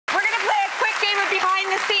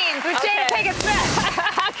scenes with Jada Pinkett Smith.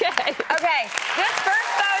 Okay. This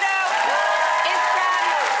first photo is from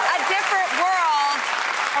a different world.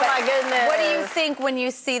 Oh, my goodness. What do you think when you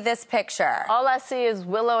see this picture? All I see is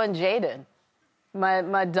Willow and Jaden.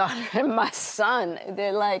 My daughter and my son.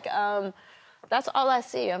 They're like, that's all I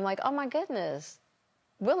see. I'm like, oh, my goodness.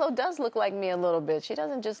 Willow does look like me a little bit. She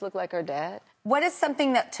doesn't just look like her dad. What is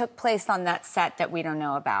something that took place on that set that we don't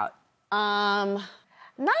know about? Not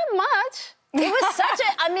much.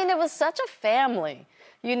 It was such a family.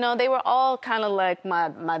 You know, they were all kind of like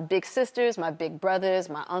my big sisters, my big brothers,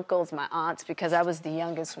 my uncles, my aunts, because I was the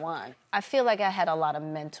youngest one. I feel like I had a lot of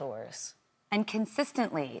mentors. And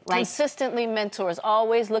consistently. Consistently mentors,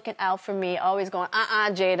 always looking out for me, always going,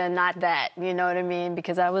 Jada, not that. You know what I mean?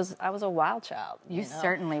 Because I was a wild child. You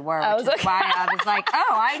certainly were, which is why I was like, oh,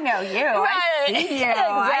 I know you. Right. I see you.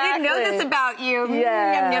 Exactly. I didn't know this about you.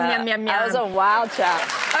 Yeah. Yum, yum, yum, yum, yum. I was a wild child.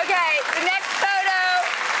 Okay, the next photo.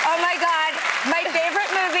 Oh, my God. My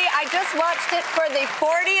favorite movie. I just watched it for the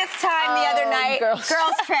 40th time the other night. Girls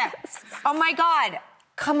Trip. Oh, my God.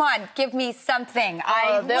 Come on, give me something.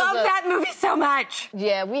 I love that movie so much.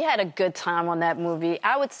 Yeah, we had a good time on that movie.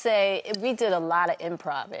 I would say we did a lot of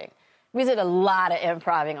improv-ing. We did a lot of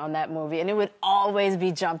improv-ing on that movie, and it would always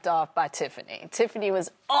be jumped off by Tiffany. Tiffany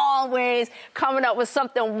was always coming up with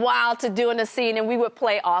something wild to do in the scene, and we would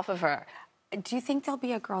play off of her. Do you think there'll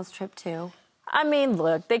be a girls' trip, too? I mean,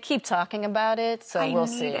 look, they keep talking about it, so we'll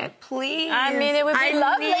see. I need it, please. I mean, it would be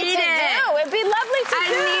lovely to do. It'd be lovely to do. I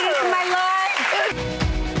need it in my life.